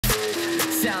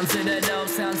Sounds of the dough,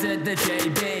 sounds of the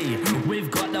JB. We've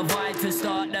got the vibe to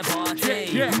start the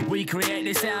party. We create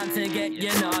the sound to get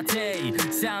you naughty.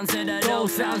 Sounds of the dough,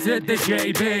 sounds of the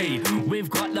JB. We've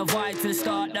got the vibe to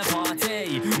start the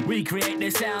party. We create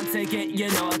the sound to get you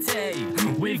naughty.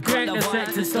 We've got the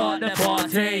vibe to start the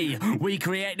party. We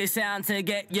create the sound to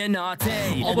get you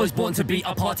naughty. I was born to be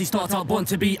a party starter, born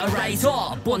to be a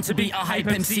writer, born to be a hype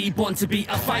MC, born to be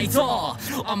a fighter.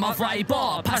 I'm a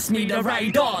viber, pass me the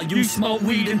radar. You smoke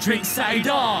weed and drink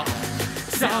cider.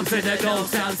 Sounds of the dough,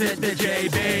 sounds of the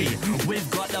JB. We've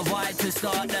got the vibe to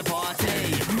start the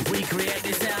party. We create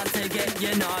the sound to get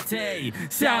you naughty.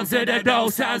 Sounds of the dough,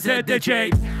 sounds of the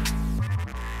JB.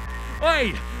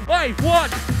 Oi, oi, 1,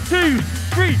 2,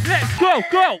 3, let's go,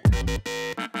 go!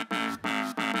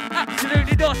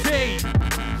 Absolutely naughty!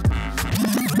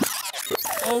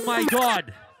 Oh my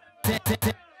god!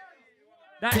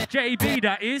 That's JB,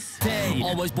 that is.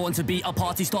 I was born to be a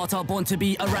party starter, born to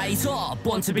be a writer,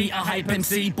 born to be a hype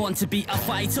MC, born to be a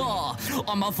fighter.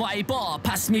 I'm a viber,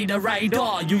 pass me the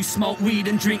radar. You smoke weed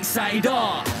and drink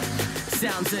cider.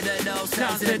 Sounds of the dough,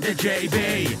 sounds of the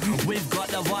JB. We've got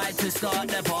the vibe to start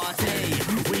the party.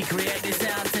 We create the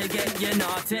sound to get you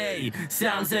naughty.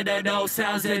 Sounds of the dough,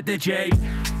 sounds of the JB.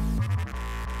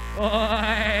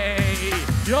 Oi,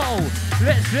 yo,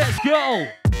 let's go.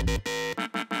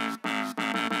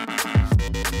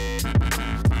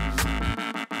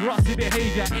 Rossy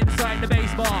behavior inside the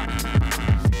bass bar.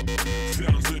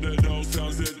 Sounds of the dough,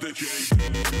 sounds of the JB.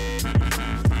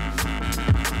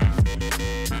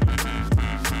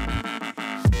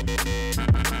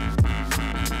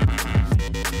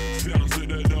 Sounds of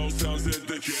the dough, sounds of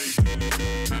the JB.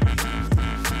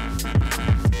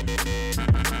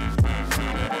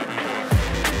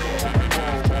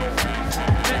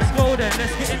 Let's go then,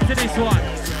 let's get into this one.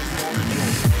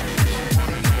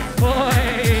 Boy!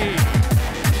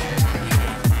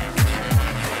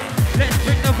 Let's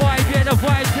bring the vibe, yeah, the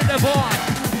vibe to the bar.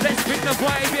 Let's bring the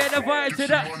vibe, yeah, the vibe to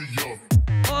the...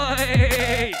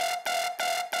 Oi!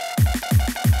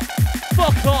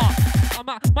 Fuck off! I'm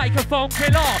a microphone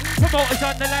killer. Promoters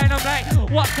on the line, I'm like,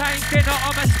 what time dinner?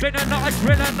 I'm a spinner, not a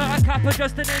driller, not a capper,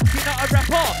 just an MC, not a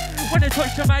rapper. When I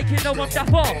touch the mic, you know I'm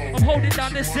dapper. I'm holding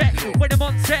down the set when I'm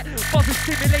on set. Buzzers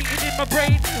stimulating in my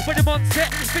brain when I'm on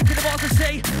set. Thinking of what to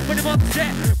say when I'm on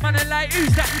set. Man, I like,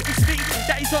 who's that? It's me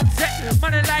that is on set.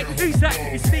 Man, I like, who's that?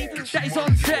 It's me that is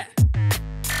on set.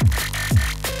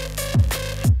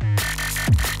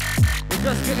 We're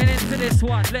just getting into this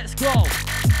one. Let's go.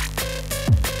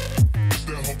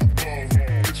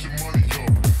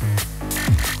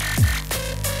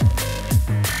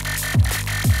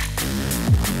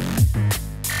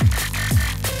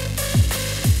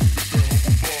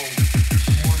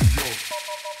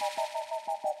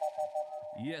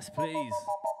 Yes, please.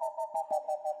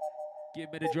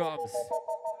 Give me the drums.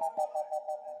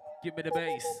 Give me the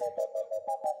bass.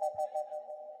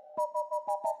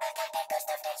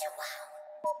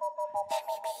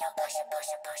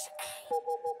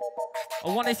 I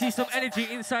want to see some energy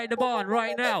inside the barn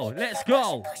right now. Let's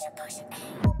go.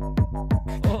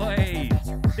 Oi.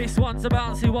 This one's a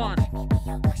bouncy one.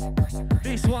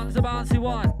 This one's a bouncy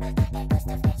one.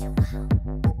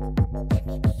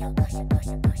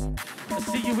 I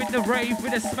see you in the rave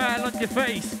with a smile on your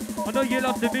face. I know you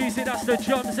love the music, that's the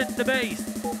drums and the bass.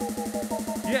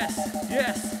 Yes,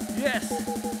 yes, yes.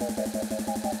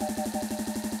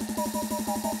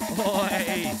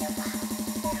 Oi.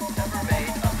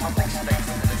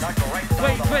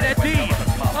 Wait for the D,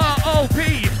 R-O-P.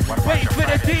 Wait for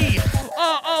the D,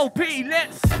 R-O-P.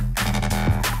 Let's.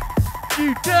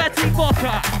 You dirty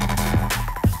fucker.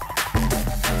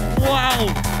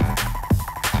 Wow.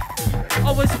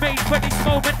 I was made for this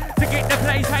moment to get the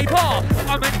place hyper.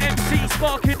 I'm an MC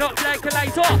sparking up like a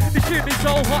lighter. The tune is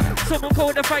so hot, someone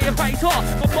called a firefighter.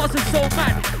 My boss is so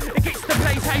mad, it gets the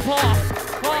place hyper.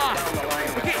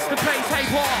 It gets the place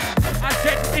hyper. I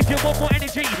said, if you want more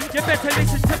energy, you better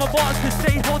listen to my bars, cause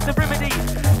they hold the remedy.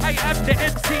 I am the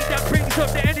MC that brings up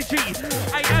the energy.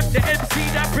 I am the MC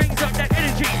that brings up the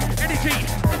energy.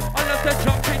 I love the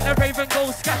jump in the rave and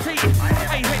go scatty.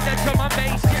 I hit the drum and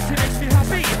bass, yes, it makes me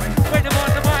happy. When I'm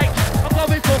on the mic, I'm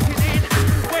going fucking in.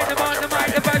 When I'm on the mic,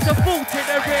 the vibes are full to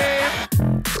the rim.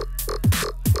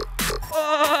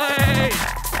 Oi!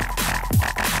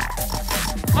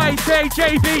 I say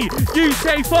JB, you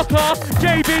say fuck off,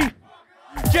 JB.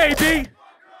 JB,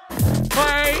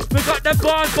 hey, we got the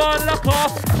barn lock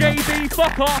off. JB,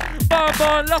 fuck off,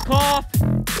 barn lock off.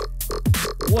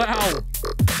 Wow.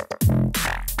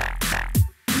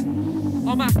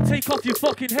 I'ma take off your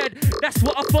fucking head. That's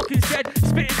what I fucking said.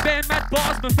 Spitting bare mad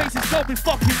bars, my face is going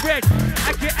fucking red.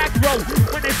 I get aggro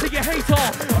when they see a hater.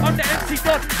 I'm the MC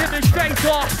God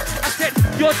demonstrator. I said,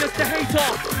 you're just a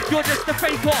hater, you're just a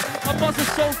faker. My buzz is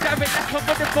so direct like a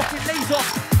motherfucking laser.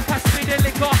 Pass me the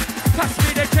liquor, pass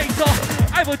me the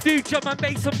chaser. I will do John and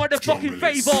make some motherfucking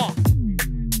favour.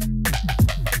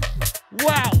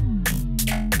 Wow.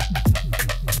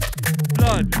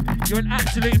 Blood, you're an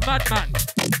absolute madman.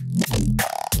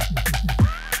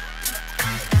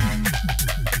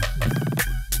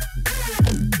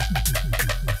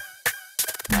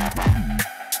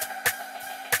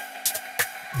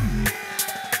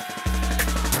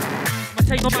 I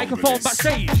take my microphone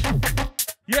backstage.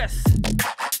 Yes.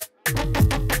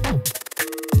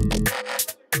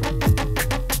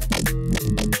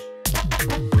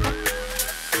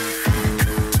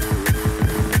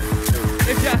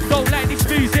 If you don't like this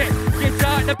music, get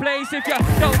out of the place. If you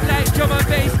don't like drum and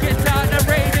bass, get out of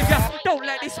the rain. If you don't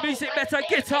like this music, better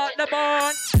get out the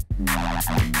barn.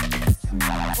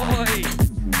 Oi.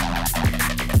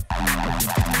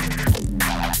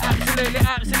 Absolutely,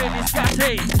 absolutely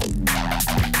scatty.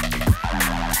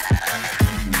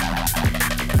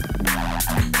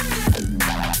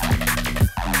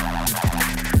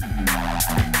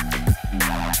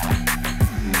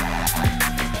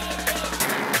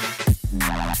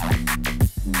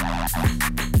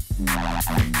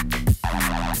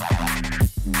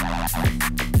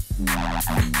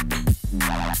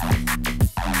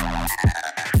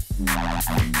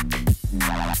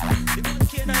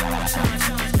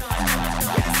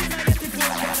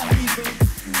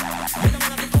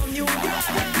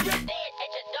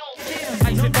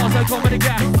 Come with the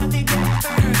gas.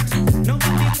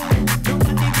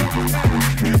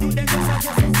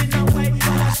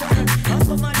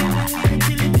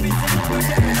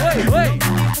 Wait, wait.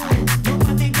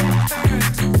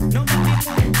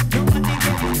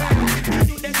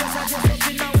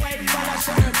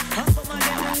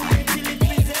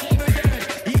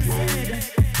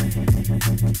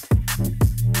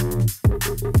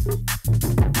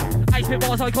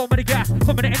 Bars, I come with the gas,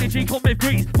 come with the energy, come with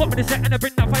grease. Put me the set and I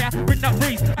bring that fire, bring that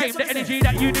breeze. Aim the energy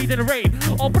that you need in a rave.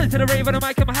 I'll put it to the rave and I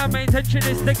mic in my hand. My intention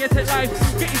is to get it live.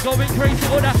 Get you going crazy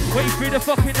all that way through the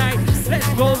fucking night. Let's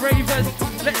go ravers,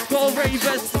 let's go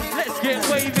ravers, let's get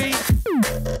wavy.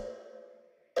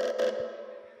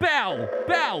 Bow,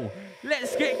 bow,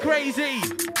 let's get crazy.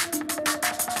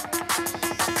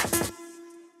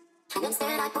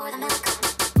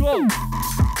 Go.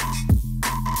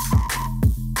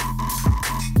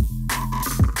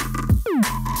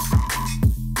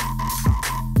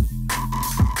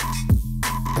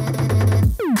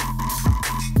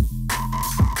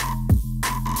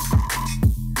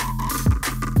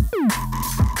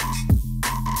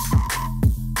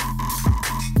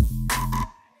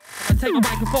 Take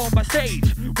my microphone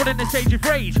backstage, running the stage with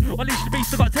rage. Unleash the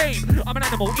beast, I got tame. I'm an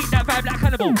animal, eat that vibe like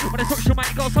cannibal. When I touch your mic,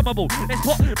 it goes hummable. Let's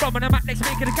put rum on the mat, let's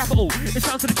make it a capital. It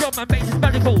sounds to the drum and bass is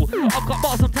magical. I've got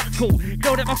bars, I'm tactical. You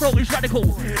know that my flow is radical.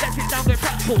 Let's get down, get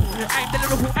practical. I'm the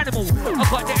lyrical animal.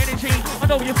 I've got the energy, I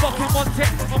know you fucking want it.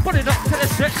 I'm putting up to the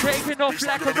set, taking off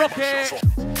like a rocket.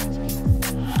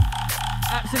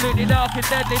 Absolutely dark and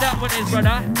deadly, that one is,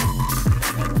 brother.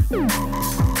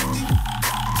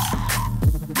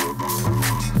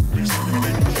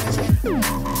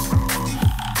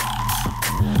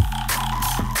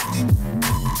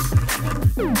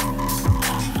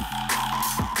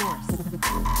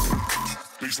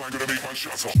 Baseline gonna make my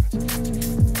shots up.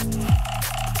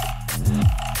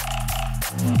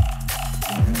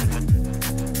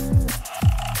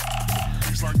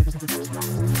 Baseline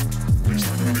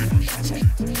gonna make my shots up.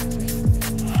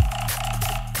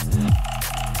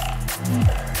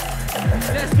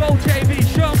 Let's go, JayBee.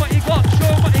 Show 'em what you got. Show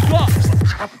 'em what you got.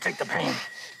 Take the pain.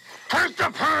 Take the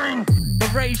pain. The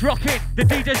ray's rocking, the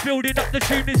DJ's building up the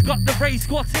tune, he's got the ray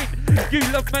squatting. You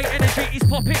love my energy, it's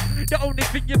popping. The only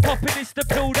thing you're popping is the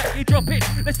pill that you're dropping.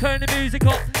 Let's turn the music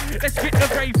up, let's get the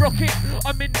rave rocking.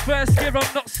 I'm in first gear,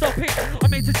 I'm not stopping.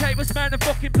 I'm here to take what's man and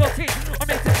fucking plotting. I'm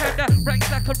here to turn the ranks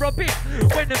like a robin.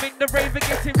 When I'm in the rave and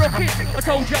getting rocking. I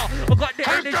told ya, I got the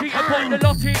energy, I put the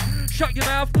lot in. Shut your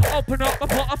mouth, open up, I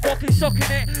put a fucking sock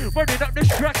in it. Running up this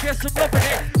track, yes I'm loving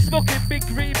it. Smoking big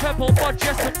green, purple fudge,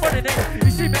 yes I'm running it.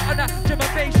 You see me on that drum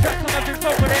and bass track, I'm having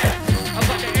fun with it. I've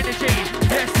got the energy,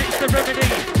 yes it's the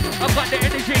remedy. I've got the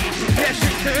energy, yes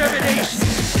it's the remedy.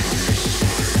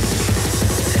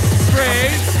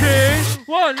 3,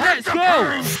 2, 1, let's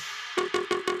go!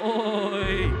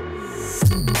 Oi!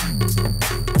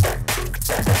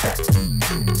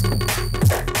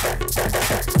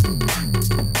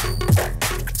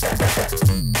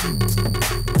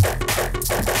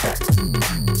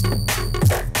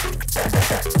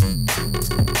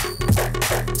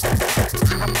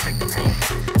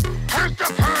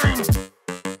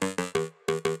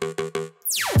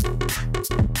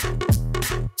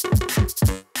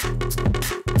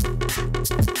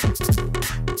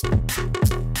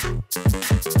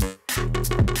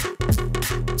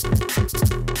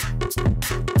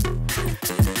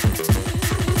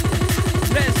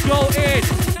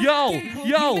 Yo,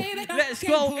 let's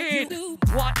go in.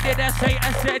 What did I say?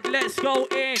 I said let's go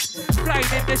in.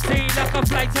 Flying in the scene like a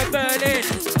flight to Berlin.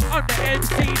 I'm the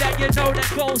MC that you know that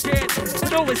goes in.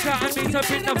 And always counting me to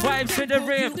bring the vibes to the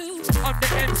rim. I'm the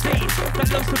MC that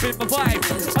loves to bring my vibe.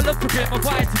 I love to bring my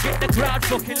vibe to get the crowd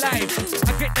fucking live.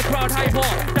 I get the crowd hyper,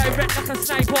 direct like a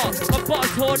sniper. My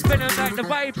boss horn venom like the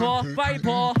viper.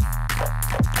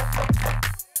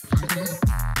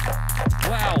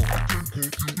 Wow.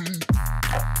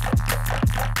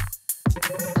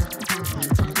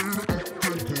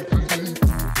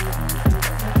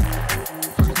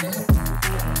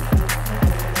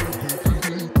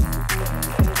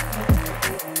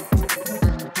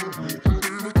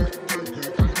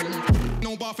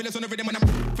 No bar fillers on the rhythm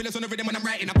when I'm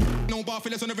writing up. No bar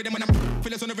fillers on the rhythm when I'm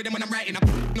writing up.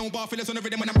 No bar fillers on the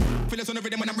rhythm when I'm writing up. No bar fillers on the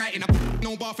rhythm when I'm writing up.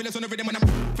 No bar fillers on the rhythm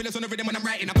when I'm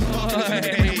writing up.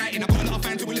 Got a lot of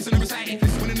fans who will listen and recite it.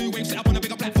 When a new wave set up on a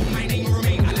bigger platform, my name will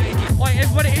remain. I like it. Alright,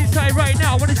 everybody inside right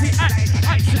now, I want to see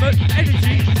maximum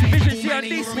energy, efficiency on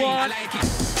this one.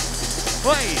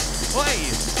 Wait,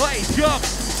 jump,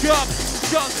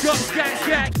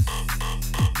 skank.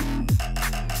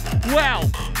 Wow.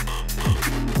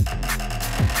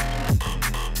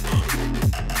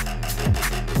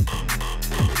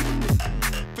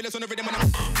 Fillers on the rhythm when I'm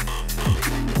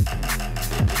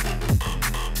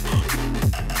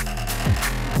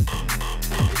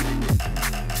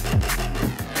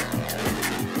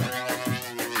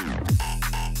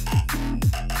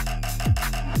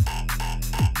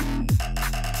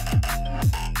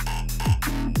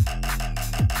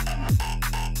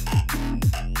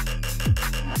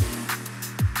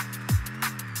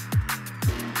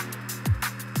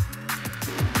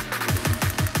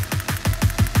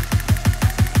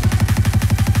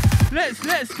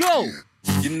Let's go.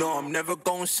 You know I'm never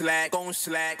gon' slack. Fucking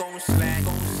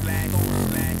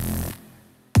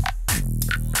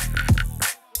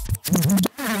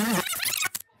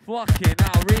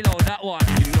hell, reload that one.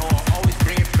 You know I always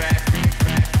bring it back.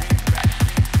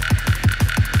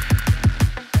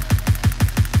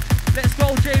 Let's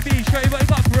go, JayBee. Show you what you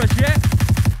got for us, yeah?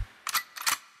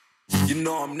 You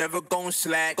know I'm never gon'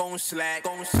 slack.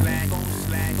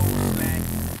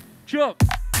 Jump.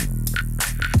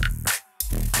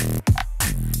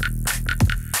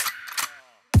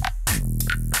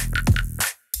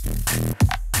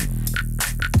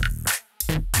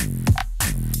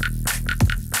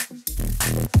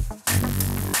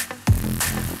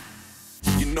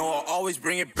 You know I always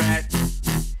bring it back.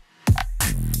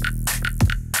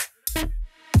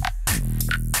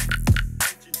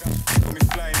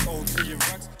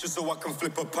 just so I can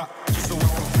flip a pop.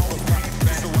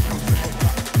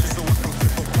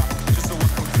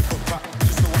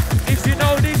 If you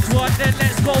know this one, then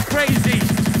let's go crazy.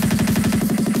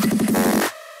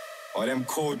 All them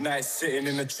cold nights sitting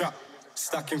in the trap,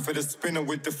 stacking for the spinner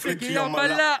with the flicky on my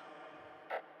lap.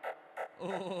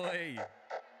 Oi.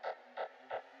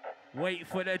 Wait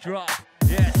for the drop.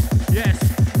 Yes.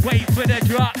 Wait for the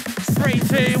drop. 3,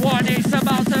 2, 1, it's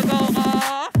about to go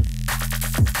off.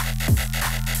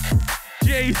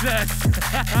 Jesus.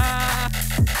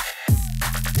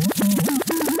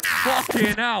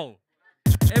 Fucking hell.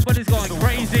 Everybody's going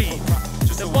crazy.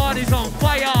 The body's on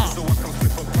fire.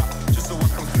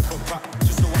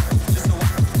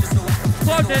 Come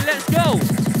on then, let's go.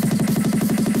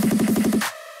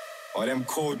 All them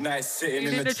cold nights sitting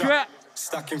in the trap,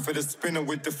 stacking for the spinner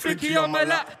with the flicky on my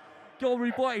lap.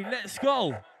 Glory boy, let's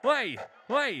go. Wait.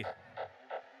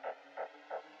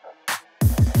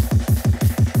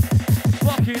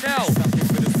 Fucking hell.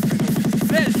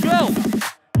 Let's go.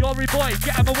 Glory boy,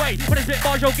 get him away. When it's bit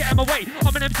Marjo, get him away.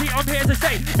 I'm an MC, I'm here to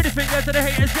stay. With his fingers to the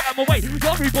haters, get him away.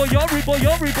 Glory boy, yo,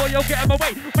 get him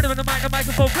away. Put him in the mic, the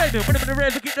microphone flaming. Put him in the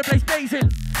rear, keep the place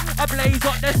blazing. I blaze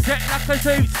on the set like a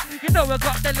suit. You know I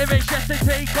got the lyrics just to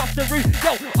take off the roof.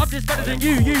 Yo, I'm just better than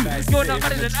you. You're not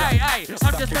better than I.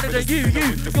 I'm just better than you.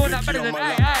 You're not better than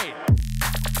I.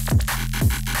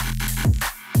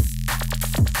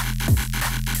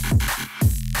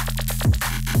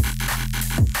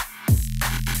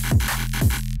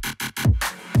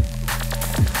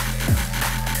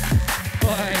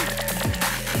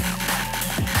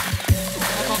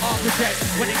 I'm an architect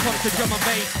when it comes to drum and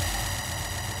bass.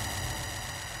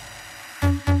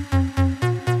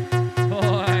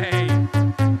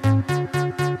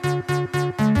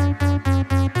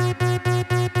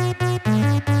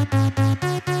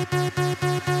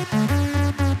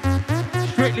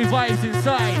 Strictly vibes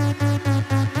inside.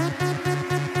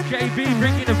 JayBee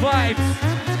bringing the vibes.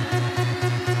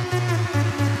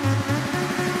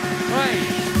 Right.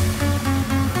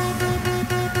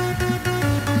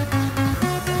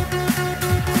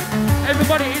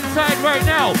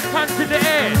 Yo, hands in the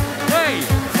air. Wait.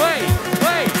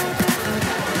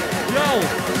 Yo,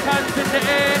 hands in the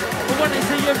air. I want to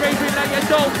see you raving like you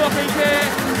don't fucking care.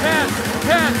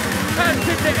 Hands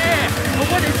in the air. I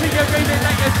want to see you raving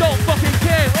like you don't fucking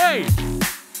care. Wait.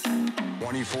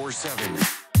 24/7.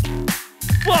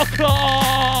 Fuck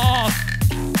off!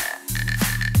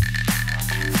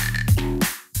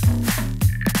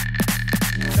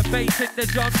 The bass in the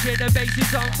drums, yeah, the bass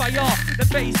is on fire. The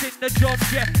bass in the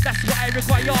drums, yeah, that's what I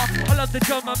require. I love the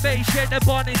drum and bass, yeah, the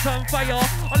barn is on fire.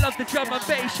 I love the drum and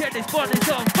bass, yeah, this barn is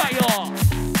on fire.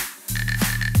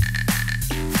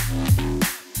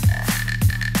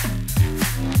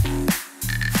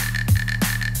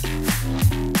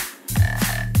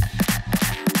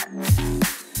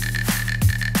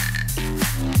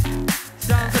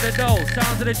 Sounds of the Doe,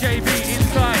 sounds of the JayBee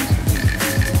inside.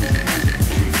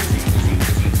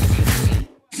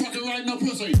 Fucking right now,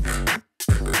 pussy.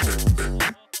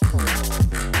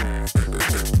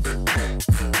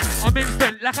 I'm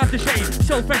instant, like after shade,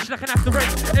 so fresh like an after rain.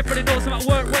 Everybody knows I'm at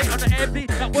work, wait on the empty,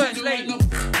 that work's late.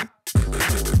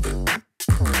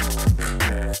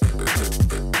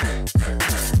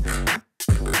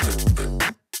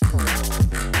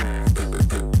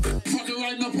 Fucking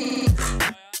right now, pussy.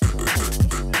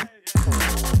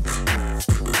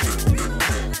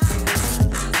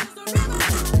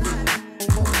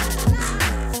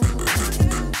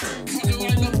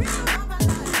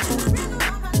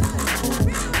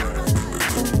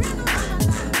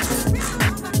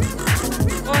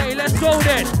 Let's go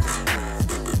then.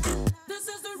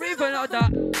 Even like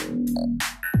that.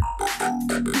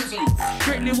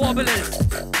 Strictly wobblers.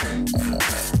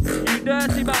 You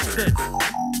dirty bastard.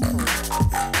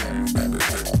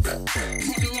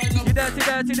 You dirty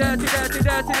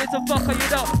little fucker. You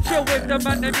don't chill with the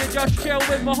man, then you just chill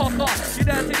with my hawker. You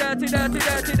dirty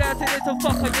little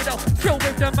fucker. You don't chill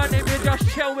with the man, then you just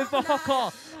chill with my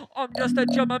hawker. I'm just a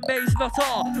drum and bass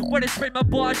nutter. When I spin my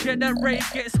bars, yeah, the rave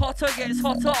gets hotter. This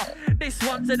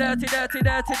one's a dirty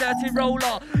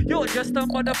roller. You're just a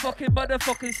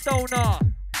motherfucking stoner.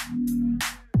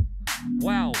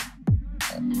 Wow.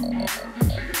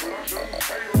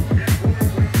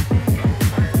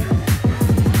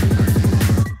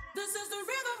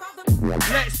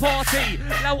 Let's party,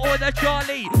 now order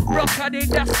Charlie. Rock at it,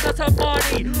 that's not a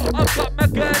Marley. I've got my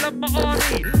girl and my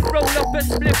army. Roll up a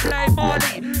split like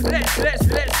Marley. Let's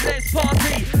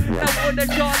party, now order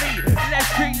Charlie.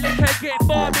 Let's drink liquor, get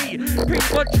balmy.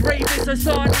 Pretty much rave is a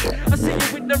sarnie. I see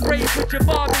you in the rave with your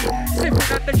Barbie.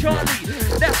 Sipping on the Charlie.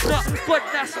 That's not good,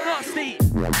 that's nasty.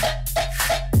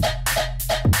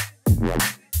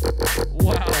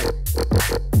 Wow.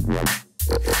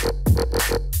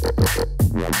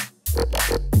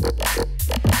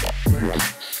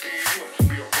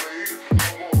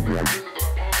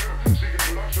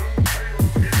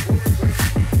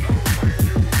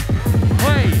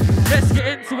 Let's get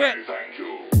into it.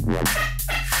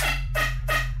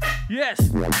 Yes.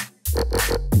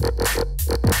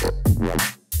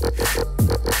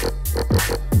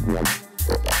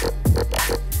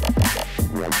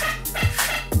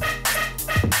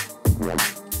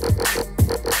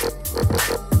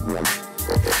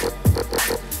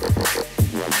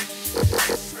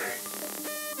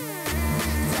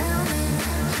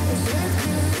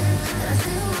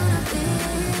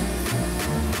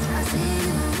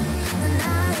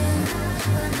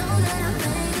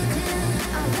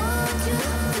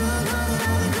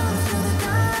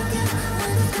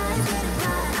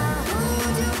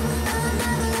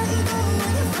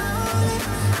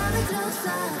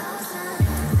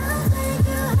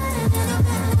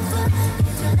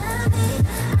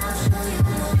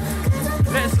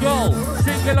 Let's go.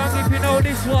 Sing along if you know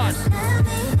this one.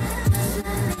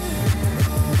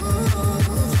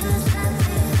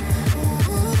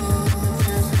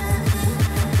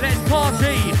 Let's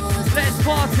party. Let's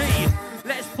party.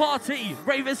 Let's party.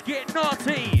 Ravers get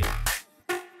naughty.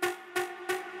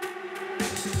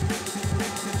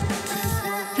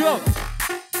 Jump.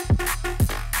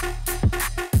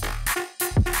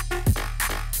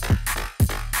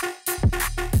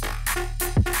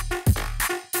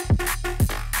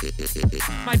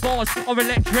 My bars are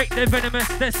electric, they're venomous,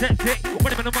 they're septic.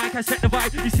 When I'm on the mic, I set the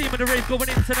vibe. You see me on the rave going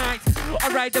in tonight. I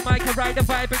ride the mic, I ride the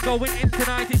vibe and going in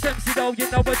tonight. It's MC Doe, you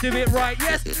know I do it right,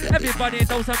 yes. Everybody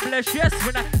knows I'm blessed, yes.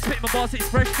 When I spit my bars, it's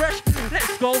fresh.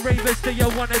 Let's go, ravers, do you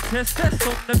wanna test this?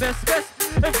 I'm the best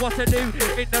of what I do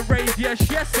in the rave, yes.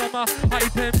 I'm a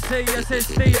hype MC, yes, it's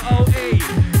DOE.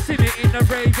 See me in the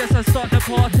rave, yes, I start the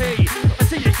party. I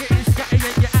see you getting scatty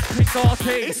and you're acting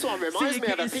naughty. This one reminds me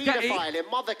of a paedophile in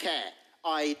mother care.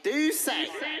 I do say.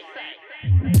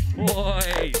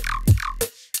 Boy.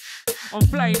 I'm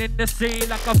flying in the sea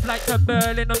like a flight to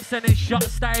Berlin. I'm sending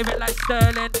shots, diving like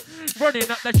Sterling.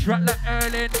 Running up the track like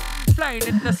Erling. Flying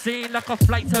in the sea like a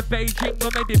flight to Beijing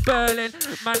or maybe Berlin.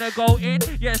 Man, I go in,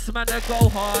 yes, man, I go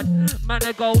hard. Man,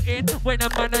 I go in when a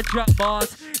man I drop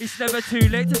bars. It's never too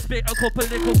late to spit a couple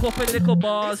little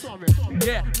bars.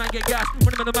 Yeah, man get gas.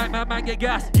 When I'm on the mic, man get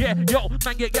gas. Yeah, yo,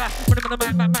 man get gas. When I'm on the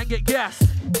mic, man get gas.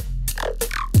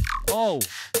 Oh,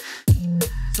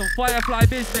 some Firefly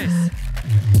business.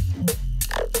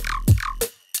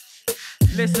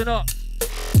 Listen up.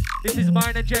 This is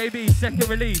mine and JB's second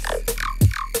release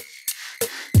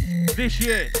this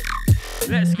year.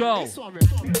 Let's go.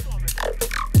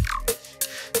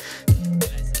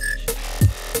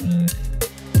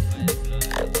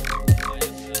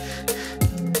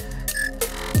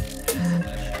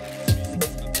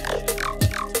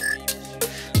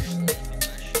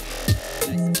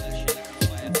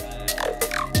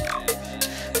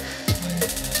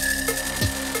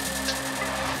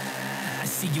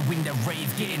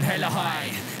 Getting hella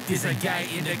high. There's a guy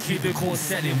in the cubicle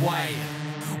selling white.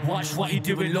 Watch what you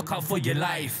doing, look out for your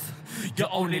life. You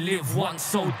only live once,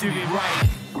 so do it right.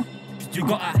 You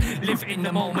gotta live in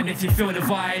the moment if you feel the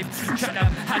vibe. Shut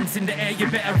them hands in the air,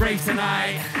 you better rave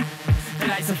tonight. The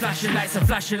lights are flashing, lights are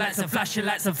flashing, lights are flashing,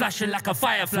 lights are flashing like a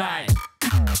firefly.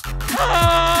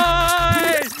 Oh,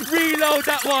 reload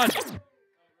that one.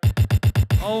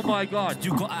 Oh my God.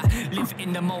 You gotta live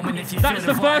in the moment if you That's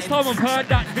feel the vibe. first time I've heard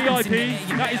that VIP.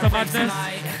 That is a madness.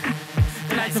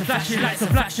 The lights are flashing, lights are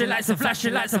flashing, lights are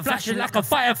flashing, lights are flashing like a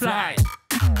firefly.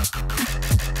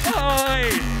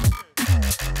 Oi!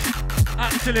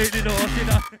 Absolutely not, you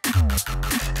know.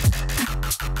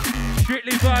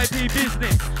 Strictly VIP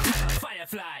business.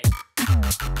 Firefly.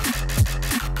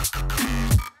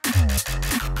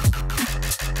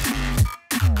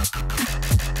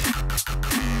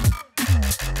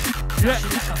 Yeah.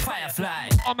 Like a firefly.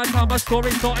 On my time, my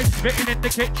story started spitting in the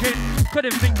kitchen.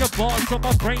 Couldn't think of bars, so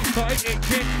my brain started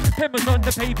itching. Pen was on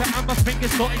the paper and my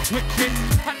fingers started twitching.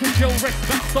 Had to chill, rest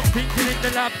back, stop thinking in the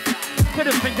lab.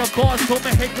 Couldn't think of bars, so my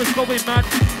head was going mad.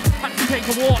 Had to take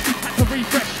a walk, had to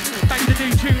refresh. Bang the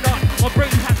new tune on, my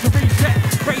brain had to reset.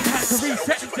 Brain had to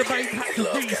reset, the brain had to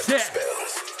reset.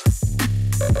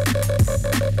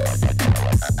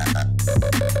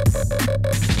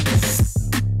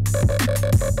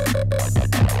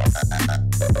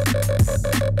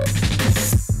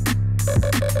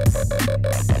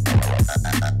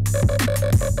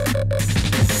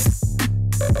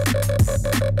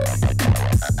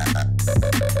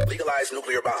 Legalize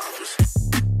nuclear bombs.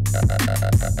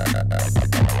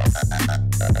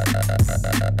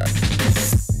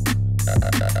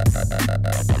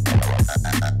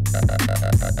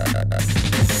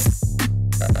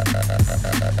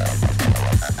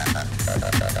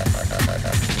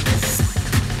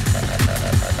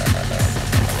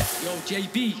 Yo,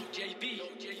 JB,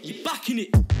 you backing it?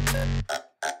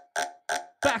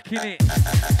 Back in it.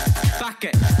 Back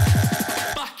it.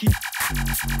 Back it.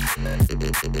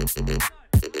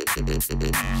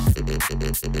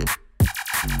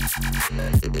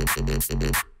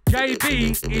 JB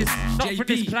is not from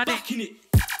this planet. Backing it.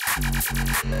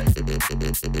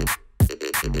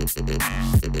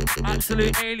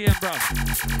 Absolute alien, bro.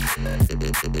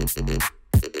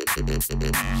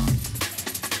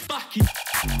 Back it.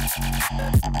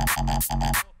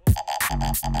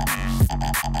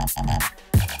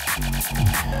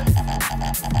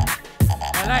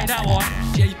 I like that one.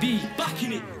 JB,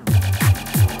 backing it.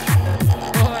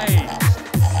 Oi.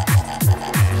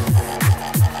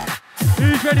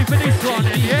 Who's ready for this one,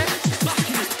 yeah?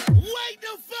 Wake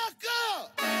the fuck up!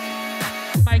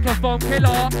 Microphone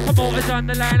killer, promoters on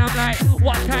the line, I'm like,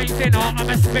 what kind dinner? I'm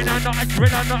a spinner, not a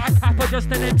driller, not a capper, just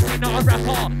an MC, not a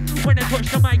rapper. When I touch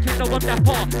the mic, you know I'm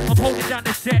dapper. I'm holding down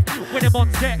the set, when I'm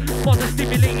on set, bars are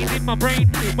stimulating in my brain.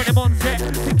 When I'm on set,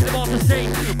 thinking about to say,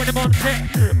 when I'm on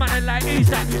set, man I like, who's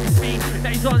that? It's me,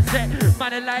 that is on set.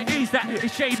 Man I like, who's that?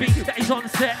 It's JayBee, that is on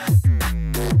set.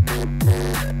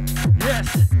 Yes.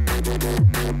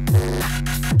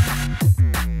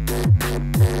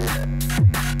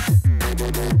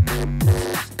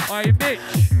 Alright, Mitch.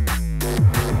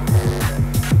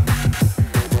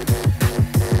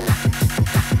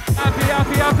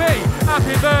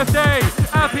 Happy birthday.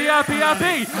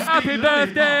 Happy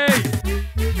birthday.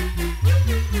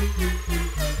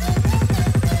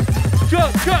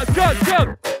 Jump.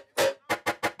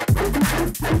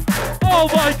 Oh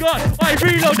my God, I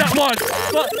reload that one.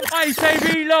 But I say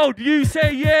reload, you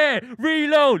say yeah.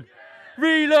 Reload.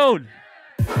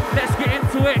 Let's get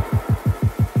into it.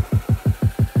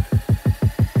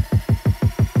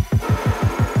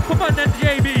 Come on then,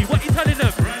 JB, what are you telling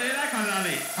them? Run it like a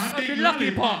lolly. Happy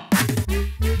lollipop.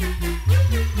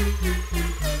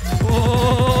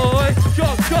 Oh,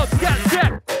 jump, get.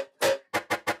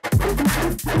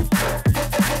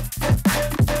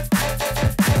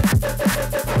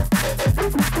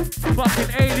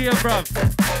 Fucking alien, bruv.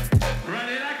 Run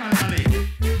it like a lolly.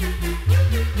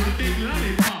 A big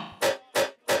lollipop.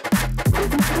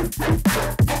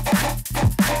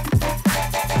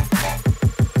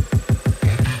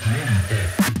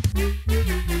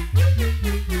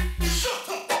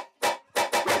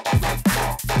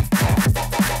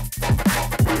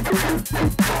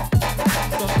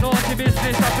 Some naughty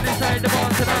business happening inside the bar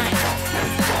tonight.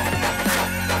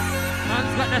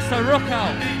 Man's got this to rock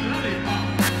out.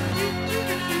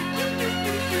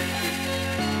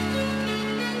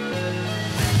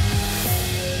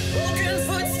 Walking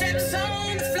footsteps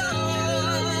on the floor.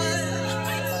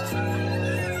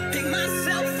 Pick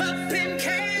myself up and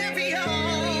carry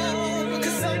on.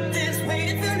 'Cause something's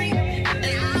waiting for me. And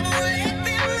I'm waiting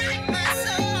like my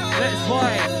soul.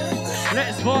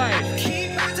 Let's vibe. Keep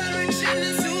my direction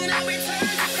and soon I'll be turned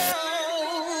to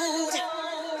gold.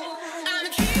 I'm a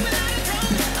key without a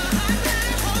throne, a heart without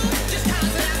a home. Just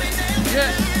cause I've been down.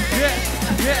 Yeah,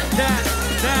 down.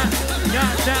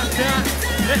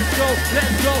 Let's go,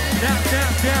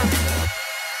 down.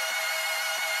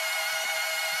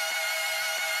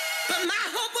 But my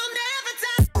hope will never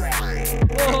die.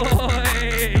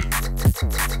 Oi.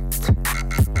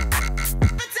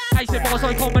 I said bars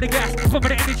on, come with the gas, come with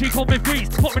the energy, come with grease.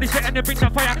 Put me the set and then bring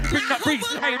that fire, bring that breeze.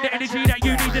 I am the energy that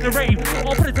you need in the rave.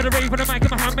 I'll put it to the rave with the mic in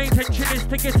my hand. Main intention is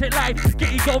to get it live,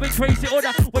 get you going crazy all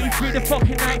that way through the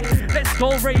fucking night. Let's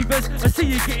go ravers, I see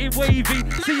you getting wavy,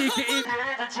 see you getting...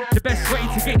 The best way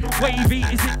to get wavy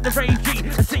is in the rave G.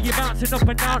 I see you bouncing up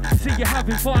and down, see you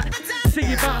having fun. See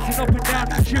you bouncing up and down,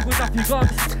 shooting off your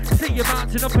guns. See you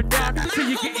bouncing up and down, see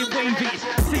you getting wavy.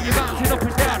 See you bouncing up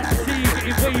and down, see you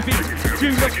getting wavy. You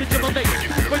love the drum and bass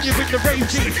when you're in the rave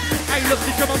G. I love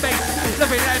the drum and bass,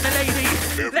 love it like the lady.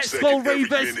 Let's go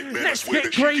ravers, let's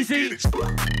get crazy.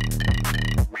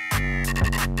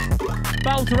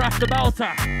 Belter after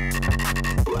belter.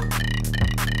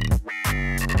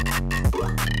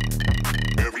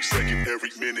 Every second,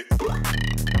 every minute.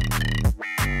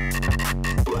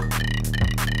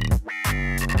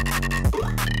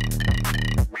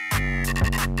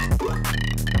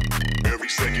 Every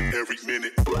second, every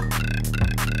minute.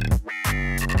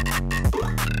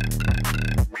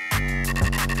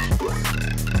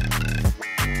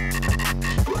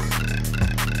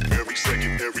 Every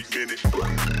second, every minute.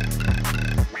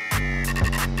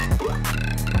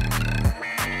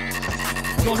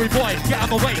 Yo, rude boy, get out of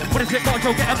my way. What is it,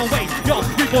 Marjo? Get out of my way. Yo,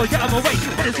 rude boy, get out of my way.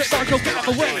 What is it, Marjo? Get out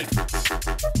of my way.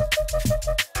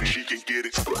 She can get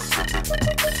it.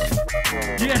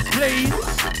 Yes, please.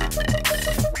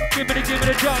 Give me the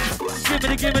drum.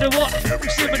 Give me the what?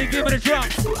 Give me the drum.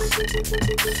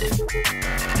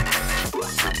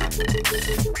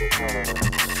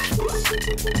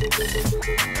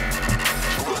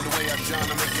 Around the way I'm trying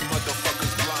to make you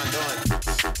motherfuckers blind on.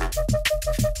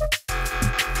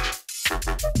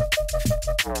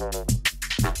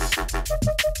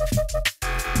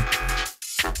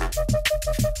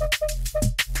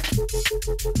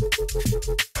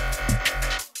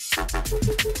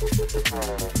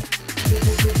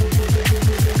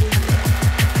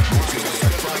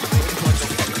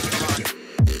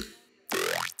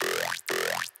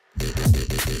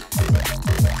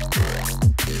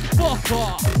 Fuck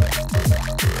off.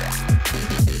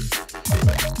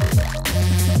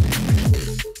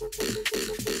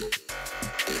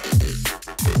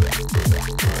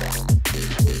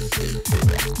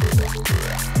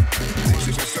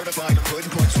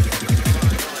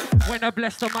 When I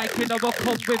bless the mic in, I will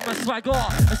come with my swagger.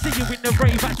 I see you in the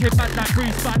rave, acting mad like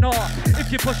Bruce Banner.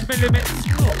 If you push me limits,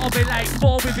 I'll be like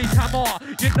Thor with his hammer.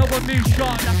 You know I move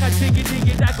shot like a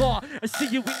diggy dagger. I see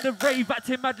you in the rave,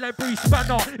 acting mad like Bruce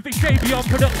Banner. If it's JayBee on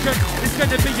production, it's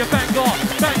gonna be a banger.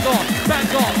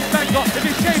 If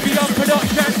it's JayBee on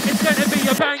production, it's gonna be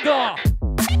a banger.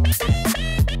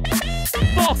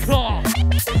 Fuck off.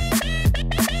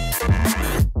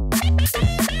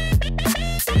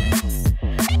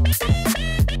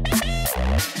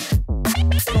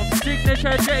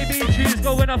 Signature JayBee tunes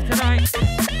going off tonight.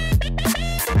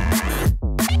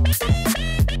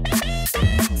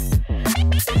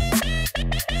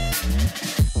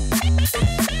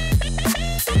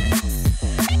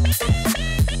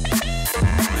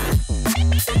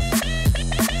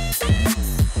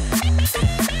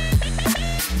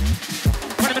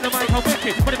 Put him in the mic, I'm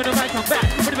wicked. Put him in the mic, I'm back.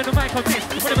 Put him in the mic, I'm this.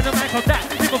 Put him in the mic, I'm that.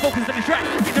 Leave my focus on the track.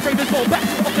 Get the ravers roll back.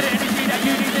 Up to the energy that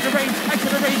you need in the rave. Back to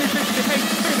the ravers, listen to the pain.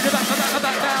 Put him in the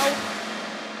back now.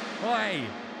 Oi,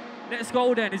 let's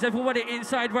go then. Is everybody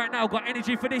inside right now got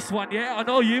energy for this one, yeah? I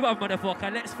know you have,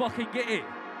 motherfucker. Let's fucking get it.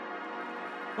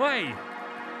 Oi.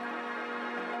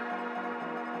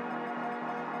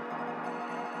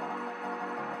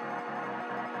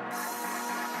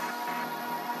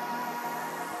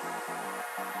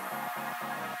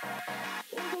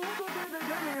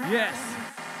 Yes.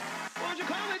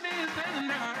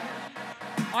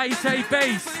 I say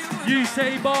bass, you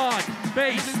say barn,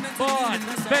 bass, barn,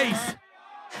 bass.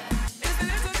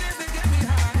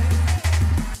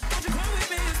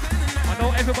 I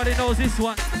know everybody knows this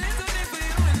one.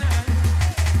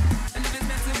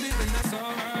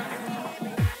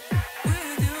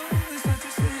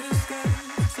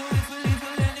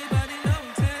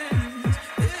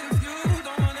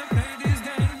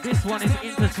 This one is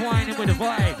intertwining with the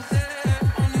vibes.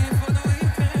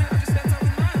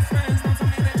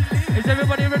 Is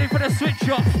everybody ready for the switch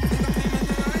up?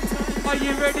 Are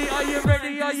you ready? Are you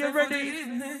ready? Are you ready?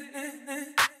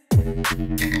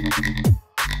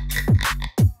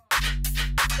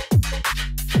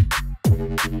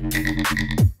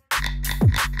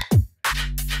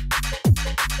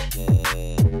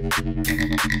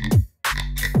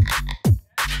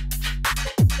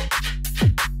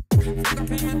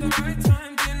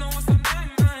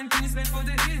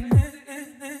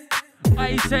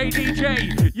 I say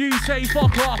DJ, you say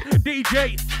fuck off.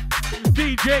 DJ,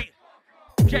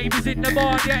 JayBee's in the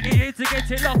barn, yeah, he's here to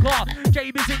get it locked off.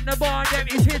 JayBee's in the barn, yeah,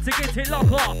 he's here to get it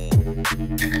locked off.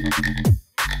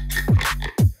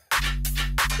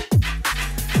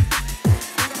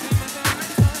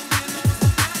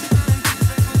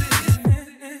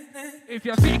 If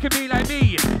you're thinking me like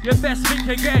me, you best think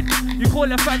again. You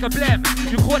call a fag a blem,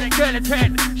 you call it girl a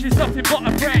 10. She's nothing but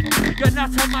a friend. You're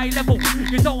not on my level,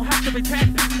 you don't have to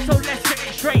pretend. So let's get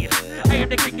it straight. I am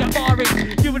the king of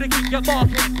barring, you are the king of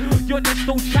barking. You're the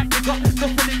still chat, you got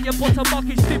nothing in your bottom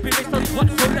bucket. Stupid little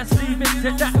twat, so let's leave it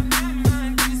to that.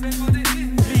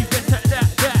 Leave it to that.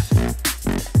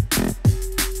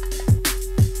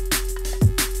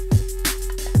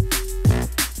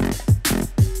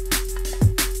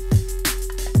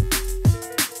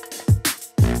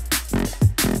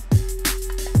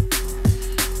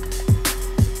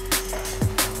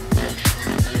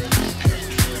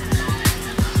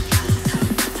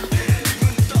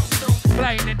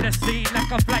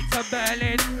 Like a flight to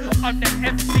Berlin. I'm the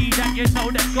MC that you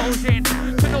know that goes in.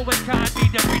 So no one can be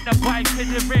the bring the vibe to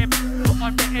the rim.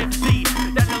 I'm the MC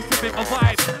that loves to bring my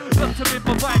vibe. Loves to bring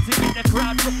my vibe to get the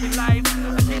crowd looking live.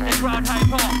 I get the crowd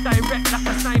hyper, direct like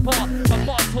a sniper. My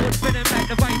boss holds venom like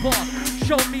the viper.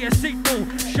 Show me a signal,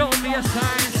 show me a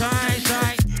sign.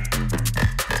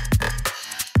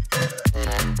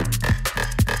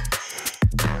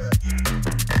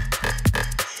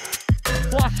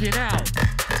 Fucking out.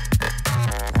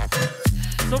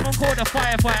 Someone call the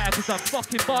firefighter because the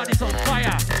fucking barn is on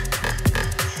fire.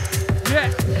 Yeah.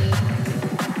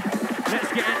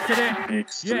 Let's get into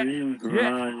it.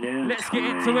 Yeah. Let's get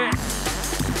into it.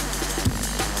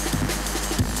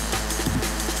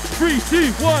 3,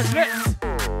 2, 1, let's.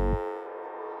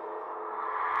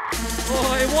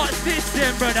 Boy, what's this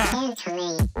then, brother?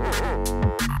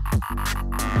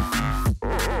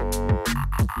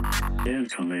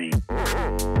 Incoming.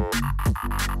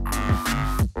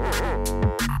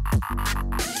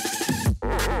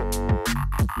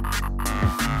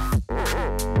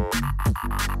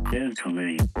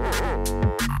 Incoming.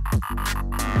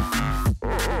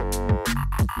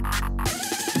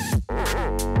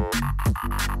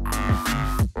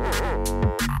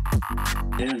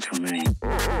 Incoming.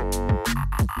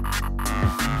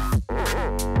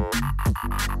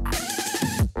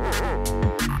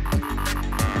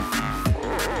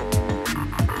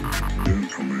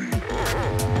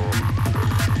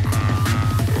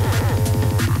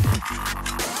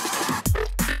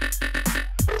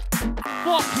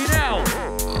 Fucking hell!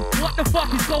 What the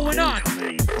fuck is going on?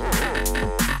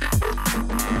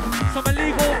 Some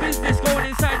illegal business going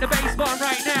inside the bass barn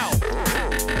right now.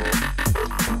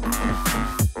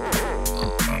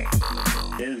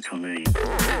 Incoming.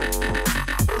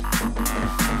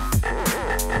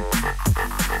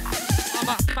 I'm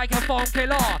a microphone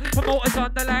killer. Promoters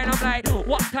on the line, I'm like,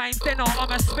 what time's dinner?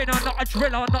 I'm a spinner, not a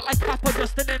driller, not a capper,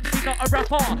 just an MC, not a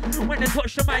rapper. When I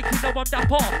touch the mic, you know I'm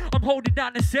dapper. I'm holding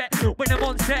down the set. When I'm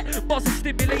on set, bars are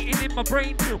stimulating in my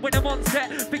brain. When I'm on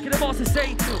set, thinking of bars to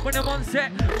say. When I'm on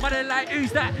set, man are like,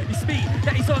 who's that? It's me,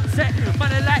 that is on set.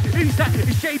 Man are like, who's that?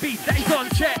 It's JayBee, that is on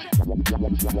set.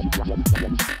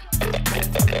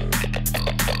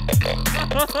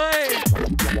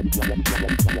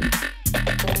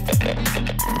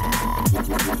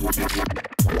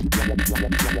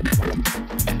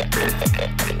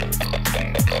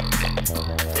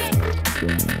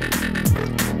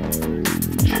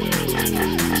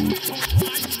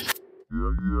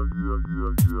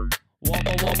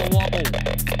 Wobble, wobble, wobble.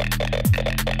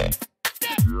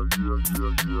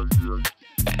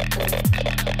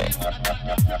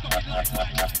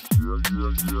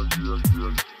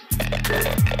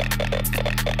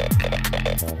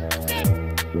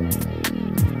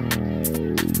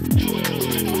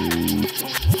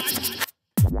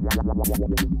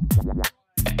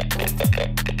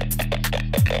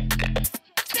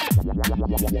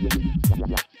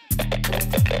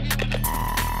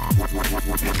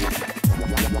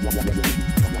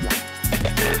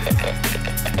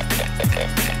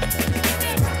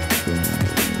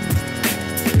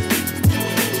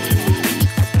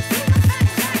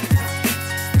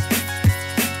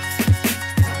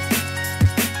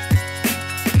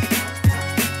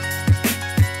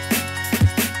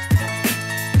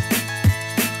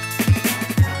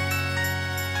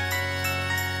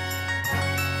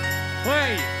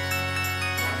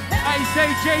 Say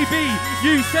JB,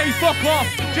 you say fuck off.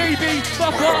 JB,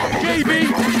 fuck off. JB.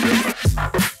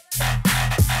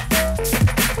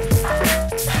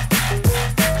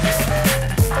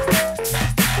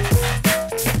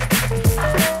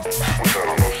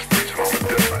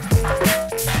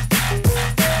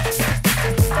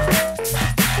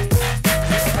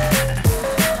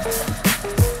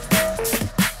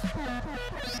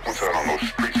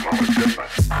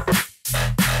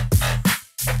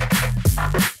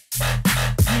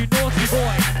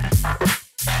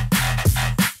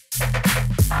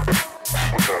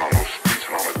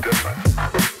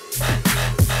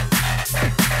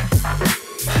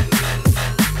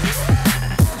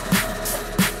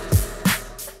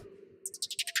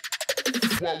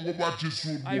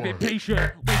 I've been patient,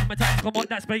 waiting my time to come on,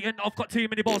 that's blatant. I've got too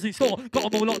many bars in store,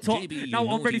 got them all locked up. Now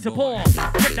I'm ready to pour.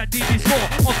 Check that DB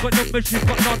score. I've got numbers, you've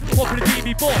got none. Open the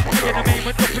DB4. I get the main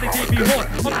one, open the DB horn.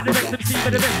 I'm at the best MC,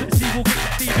 but the best MC will get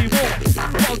that DB war.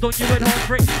 Well done, you and hard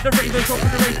break. The ravers up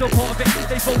and the raised up part of it.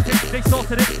 They voted, they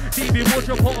started it. DB was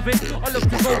your part of it. I love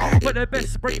to go for the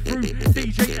best breakthrough.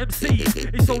 DJ MC,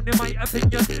 it's only my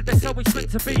opinion. That's how it's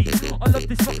meant to be. I love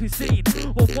this fucking scene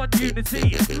of one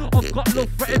unity. I've got love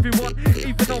for everyone,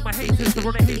 even though my haters are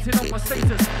only hating on my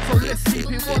status. So let's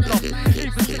keep it one love,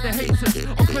 even to the haters.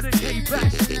 I couldn't pay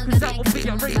back, cause that would be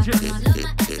outrageous.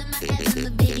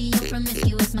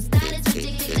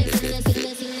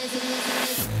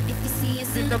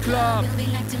 In the club.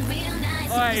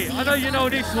 Oi, I know you know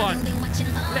this one.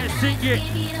 Let's sing it.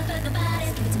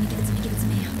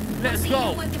 Let's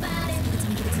go.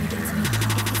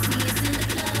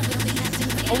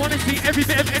 I want to see every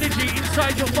bit of energy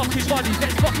inside your fucking bodies.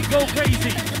 Let's fucking go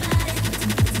crazy.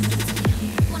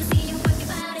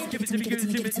 Give it to me,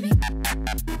 give it to me.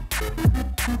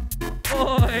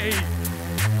 Oi!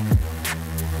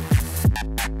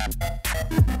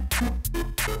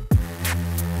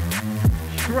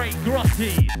 Straight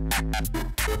grotty.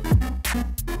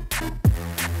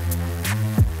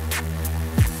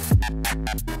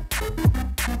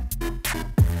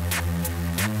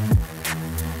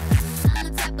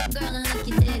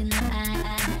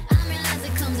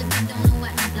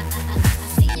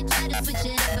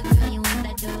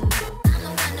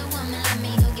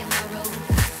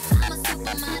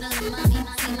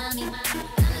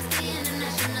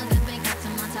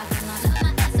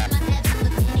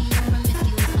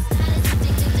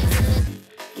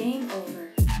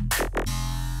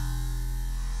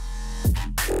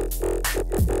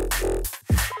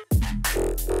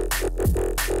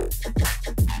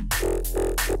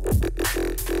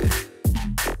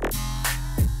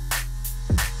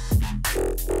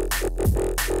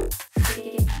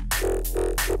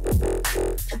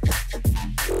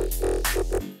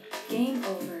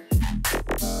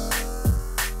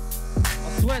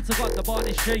 To God, the bar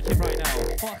is shaking right now.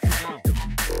 Fuck now.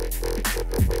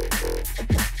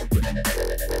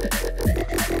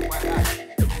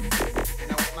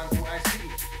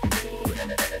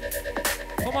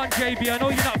 Come on, JB, I know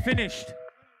you're not finished.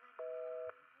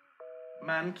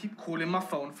 Man, keep calling my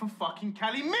phone for fucking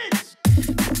Cali Mids.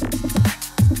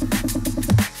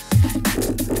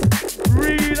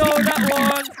 Reload that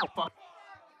one.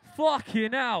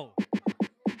 Fucking hell.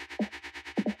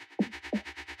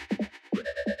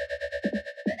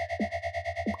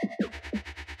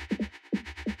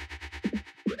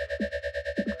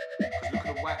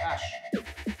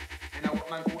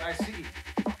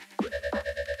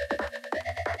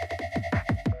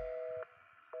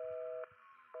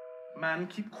 Man,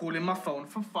 keep calling my phone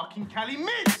for fucking Cali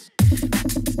Mids.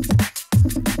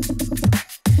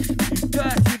 You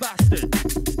dirty bastard.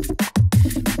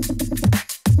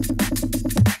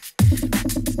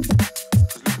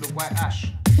 Look at the white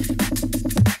ash.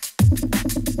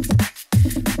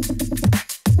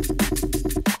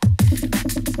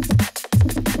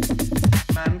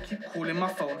 Man, keep calling my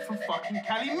phone from fucking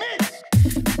Cali Mix.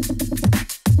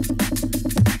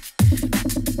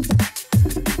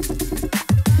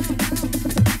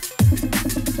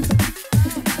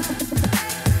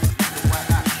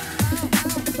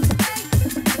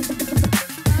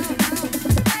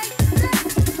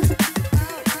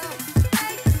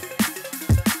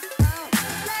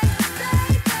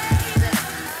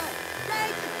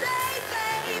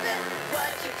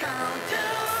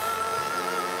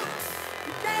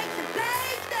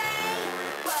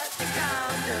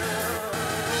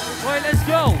 Right, let's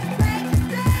go.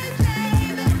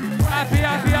 Happy,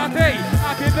 happy, happy.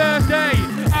 Happy birthday.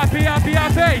 Happy, happy,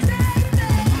 happy.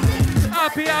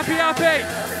 Happy, happy, happy.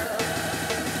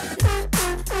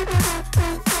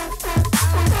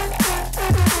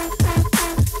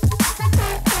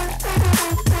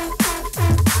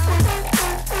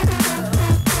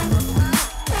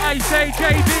 I say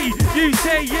JayBee, you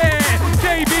say yeah.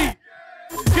 JayBee,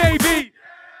 JayBee.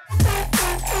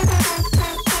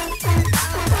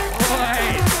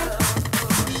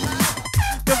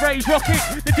 The rays rocking,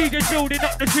 the DJ's building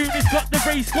up the tune, it's got the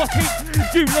rays squatting.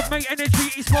 You love my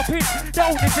energy, it's popping. The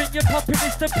only thing you're popping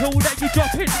is the pill that you're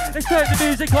dropping. Let's turn the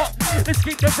music up, let's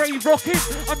keep the rave rocking.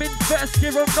 I'm in first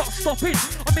gear, I'm not stopping.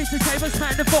 I'm in the tables,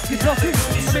 man, the fuck is rocking.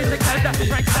 I'm in the cloud that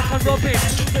ranks like a robin.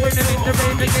 When I'm in the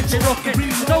rave, it gets you rocking.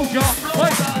 Soldier,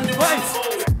 wait, wait.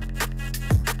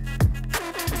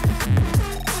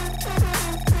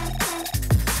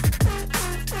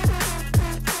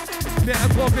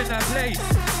 Better go up in that place.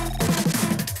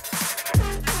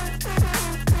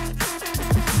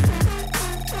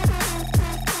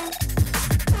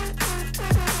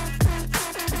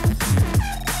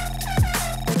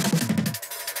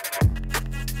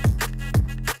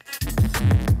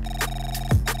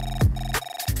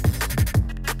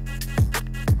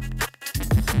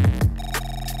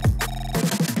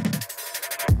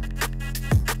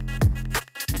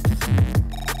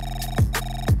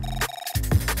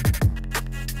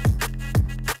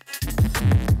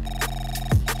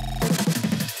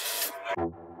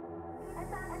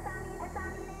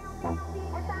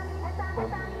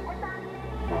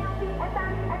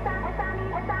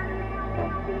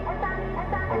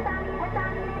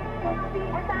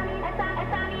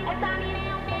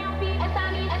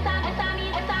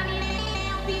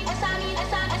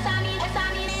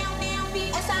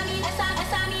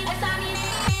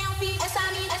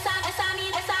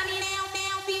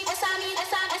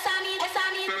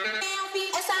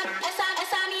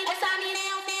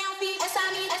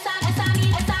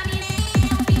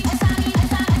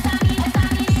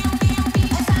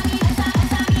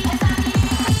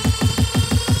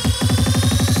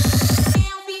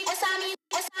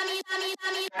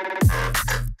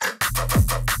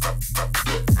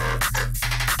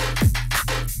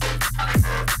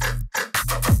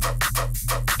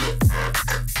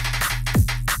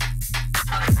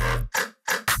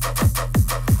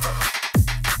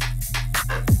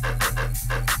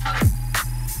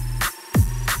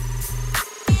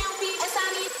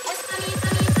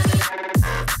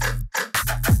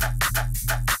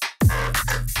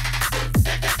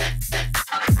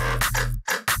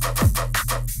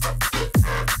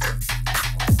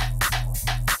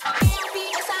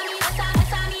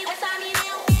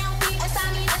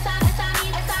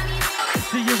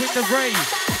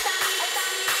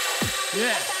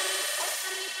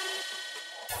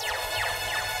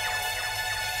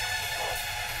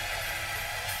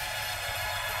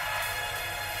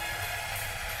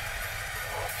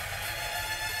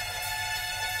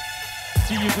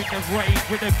 See you in the rave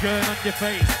with a gun on your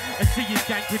face. I see you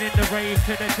skanking in the rave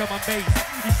to the drum and bass.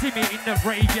 You see me in the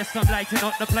rave, yes, I'm lighting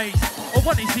up the place. I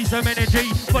want to see some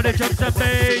energy for the drums and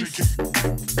bass.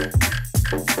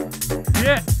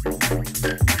 Yeah.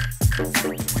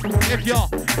 If you're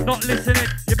not listening,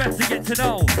 you better get to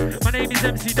know. My name is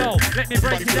MC Doe. Let me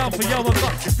break it down for you. I've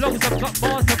got flows, I've got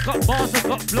bars, I've got bars, I've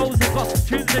got flows, I've got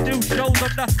tunes to do shows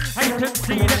on the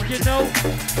HMC that you know.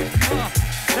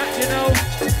 That you know.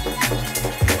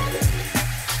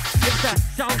 It's that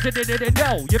sounds in and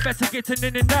now. You better get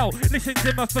in and now. Listen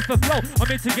to my flow. I'm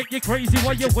here to get you crazy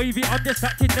while you wavy. I'm just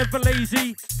acting never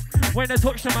lazy. When I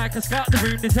touch the mic, I scout the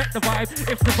room, detect the vibe.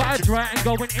 If the vibe's right, I'm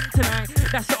going in tonight.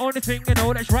 That's the only thing I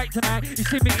know that's right tonight. You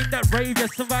see me in that rave,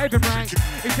 yes, surviving right.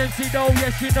 It's MC Doe,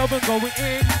 yes, you know I'm going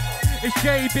in. It's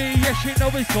JayBee, yes, you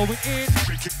know it's going in.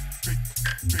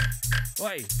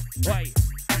 Wait.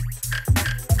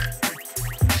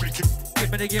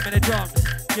 Give me the drums.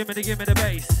 Give me the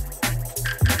bass.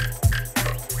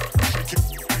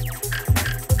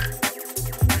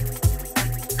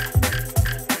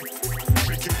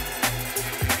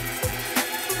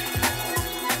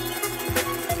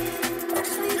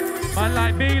 Man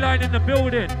like Beeline in the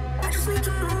building.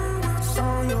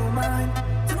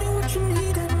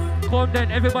 Come on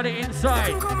then, everybody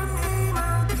inside.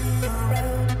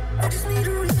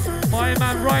 My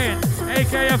man Ryan,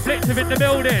 aka Afflictive in the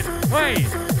building.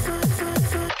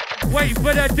 Wait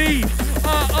for the D,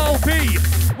 R-O-P.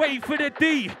 Wait for the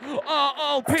D,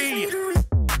 R-O-P.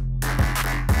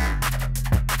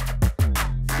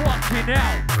 Fucking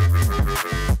hell.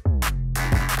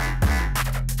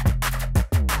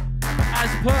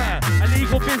 As per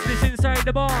illegal business inside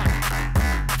the barn.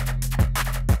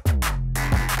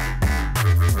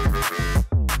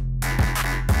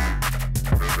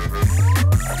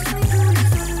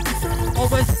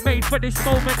 Always made for this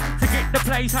moment to get the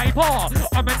place hyper.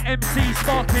 I'm an MC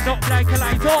sparking up like a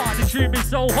lighter. The tune is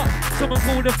so hot, someone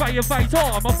call the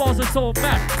firefighter. My bars are so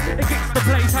mad, it gets the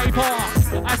place hyper.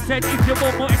 I said if you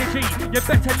want more energy, you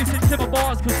better listen to my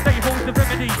bars, cause they hold the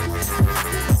remedy.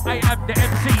 I am the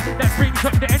MC that brings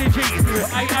up the energy.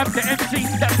 I am the MC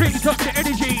that brings up the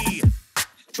energy.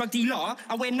 Drug dealer,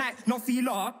 I wear night, not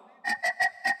feeler.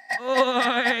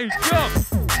 Oi, jump!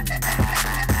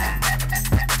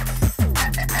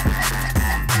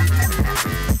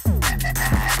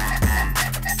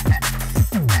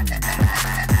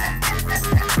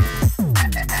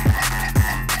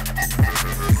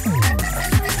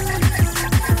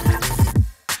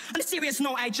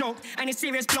 No, I joke, and it's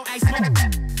serious blow, I smoke.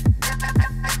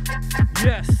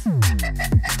 Yes.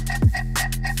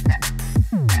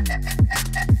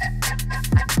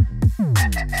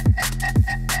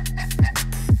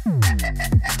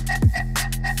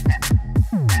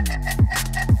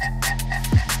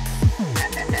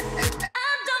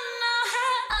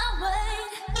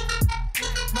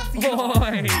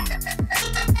 Oi.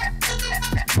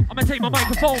 I'ma take my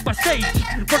microphone by stage,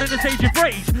 running the stage with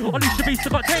rage. Unleash the beast, I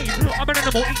got tame. I'm an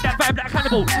animal, eat that vibe, that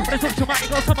cannibal. When I talk to mighty,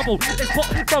 go summable. Let's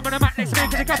put drum on the mat, let's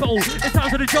make it a capital. The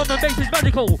sounds of the drum and bass is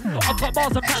magical. I've got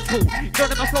bars, I'm tactical.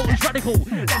 Learning my flow is radical.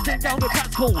 Let's take down the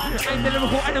practical. I'm the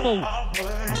lyrical animal.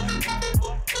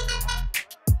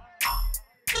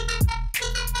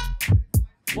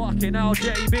 Fucking hell,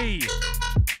 JayBee.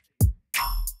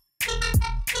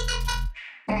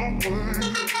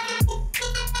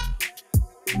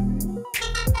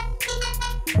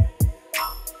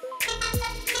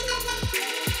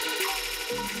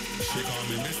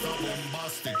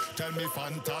 Tell me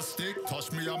fantastic,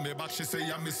 touch me on me back, she say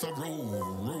I'm Mr.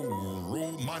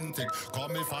 Romantic. Call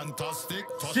me fantastic,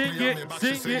 touch me on me back,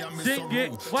 she say I'm Mr. She call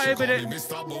me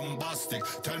Mr. Bombastic.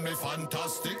 Tell me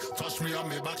fantastic, touch me on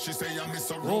me back, she say I'm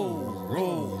Mr.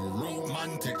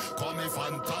 Romantic. Call me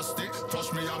fantastic,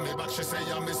 touch me on me back, she say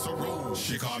I'm Mr.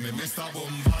 She call me Mr.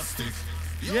 Bombastic.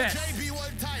 Yes. JayBee well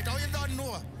tight, how you don't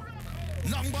know?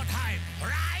 Nothing but hype,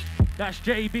 right? That's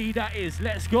JayBee, that is.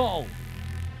 Let's go.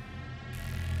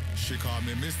 She call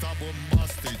me Mr.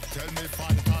 Bombastic, tell me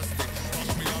fantastic.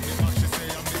 Touch me on me back, she say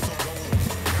I'm Mr.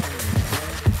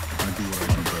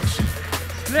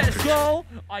 Let's go.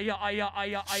 Are you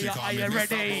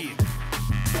ready?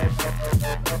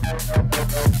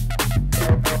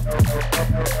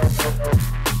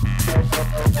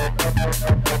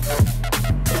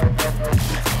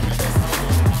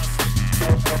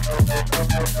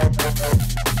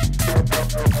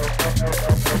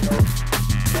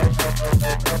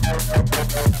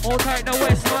 Hold tight the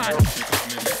west, man.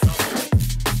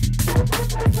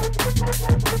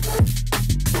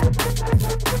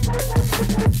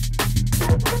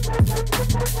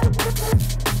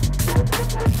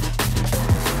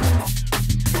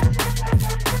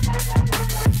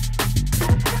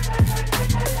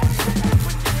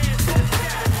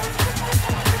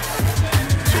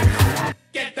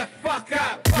 Get the fuck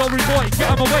up! Glory boy,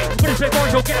 get on my way. Finish it,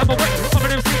 boys, yo, get on my way. I'm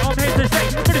an MC, I'm here to stay.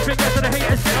 Finish it, get to the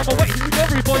haters, get on my way.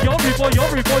 Glory boy,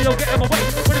 yo, get on my way.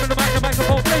 When I'm in the mic, the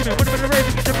microphone flaming. When I'm in the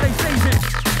rave, get the place blazing.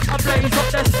 I blaze up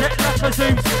the set like a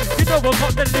Zeus. You know I've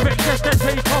got the lyrics just to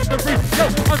take off the roof. Yo,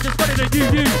 I'm just better than you.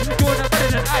 You're not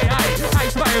better than I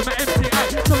inspire my MC,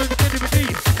 so in the beginning with me.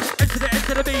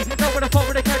 Enter the B. Know when I fought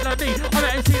with a cat like me. I'm an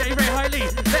MC that you rate highly.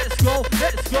 Let's go,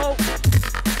 let's go.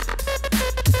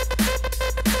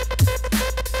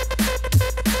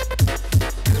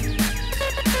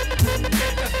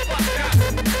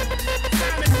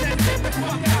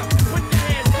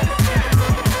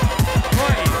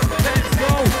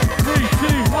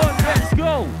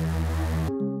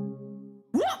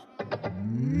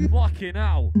 Fucking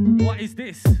hell, what is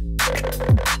this?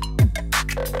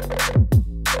 Hold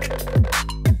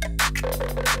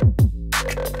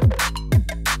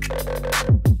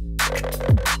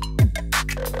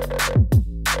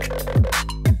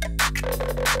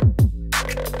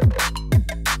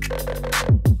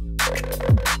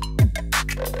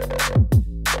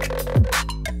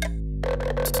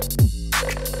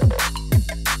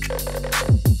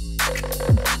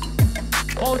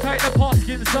tight the posk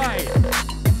inside.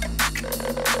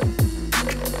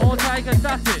 Hold tight, cause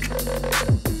that's it.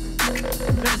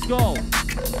 Let's go.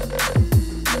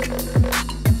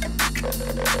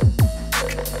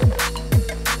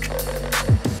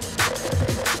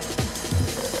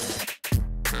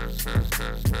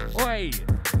 Oi.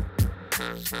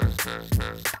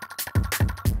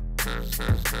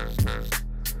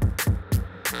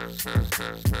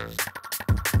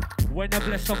 When I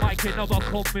bless the mic, you know I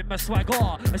come with my swagger.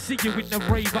 I see you in the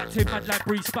rave, acting mad like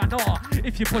Bruce Banner.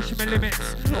 If you push my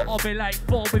limits, I'll be like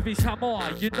Thor with his hammer.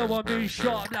 You know I move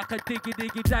sharp like a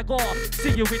diggy dagger.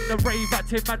 See you in the rave,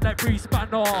 acting mad like Bruce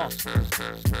Banner.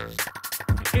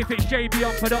 If it's JayBee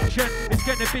on production, it's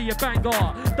gonna be a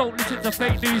banger. Don't listen to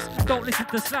fake news, don't listen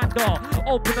to slander.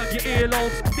 Open up your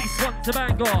earlobes, this one's a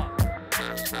banger.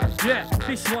 Yeah,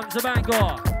 this one's a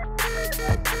banger.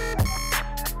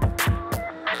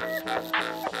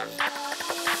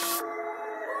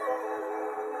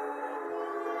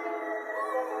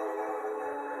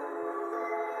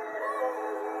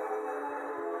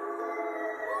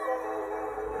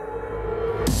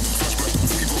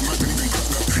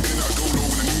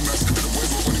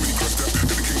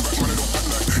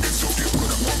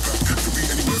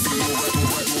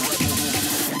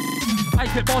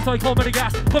 Also call me the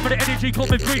gas, call me the energy, call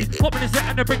me breeze. Pop me the set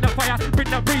and I bring that fire, bring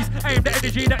that breeze. I am the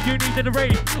energy that you need in the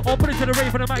rave. I'll put it to the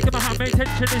rave on the mic in my hand. My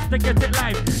intention is to get it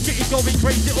live. Get it going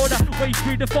crazy all that way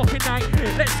through the fucking night.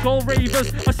 Let's go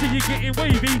ravers, I see you getting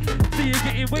wavy. See you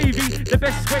getting wavy. The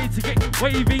best way to get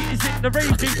wavy is in the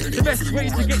rave. The best way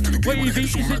to get wavy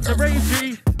is in the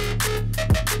rave.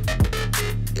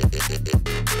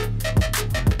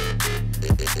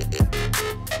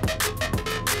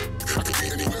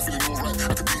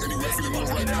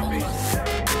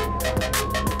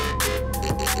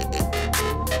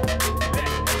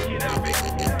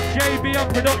 JayBee on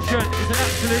production is an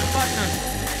absolute madness.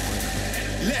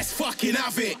 Let's fucking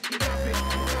have it.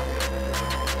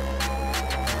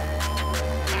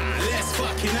 Let's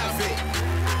fucking have it.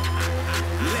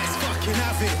 Let's fucking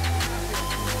have it.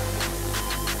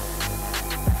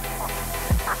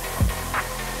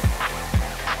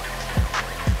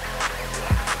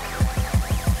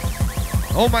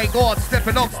 Oh my God,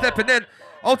 stepping up, stepping in.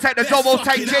 I'll take the dome, I'll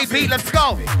take JayBee, let's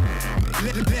go.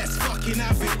 Let's fucking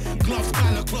have it. Gloves,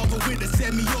 banner, clover with the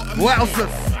semi-automatic. What else? Don't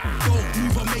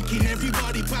move, I'm making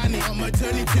everybody panic. I'ma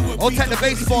turn into a I'll take the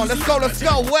baseball, let's go, let's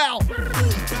go. Wow. Boom,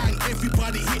 bang,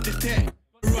 everybody hit the deck.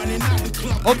 Running out the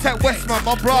club. I'll take Westman,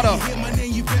 my brother. Hear my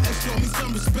name, you better show me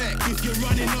some respect. If you're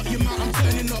running up your mouth, I'm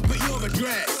turning up at your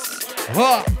address.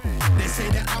 Huh. They say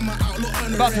that I'm an outlaw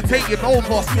on the about to take it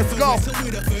over, let's go.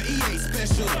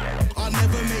 I'll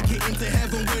never make it into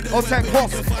heaven with a I'll take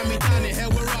Pops. Find me down in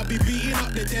hell where I'll be beating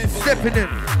up the devil. Stepping in.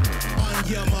 On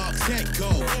your mark, set,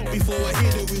 go. Before I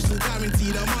hear the whistle,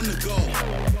 guaranteed I'm on the go.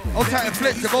 I'll take it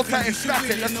flips, I'll take it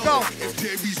static, let's go.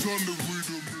 JayBee's on the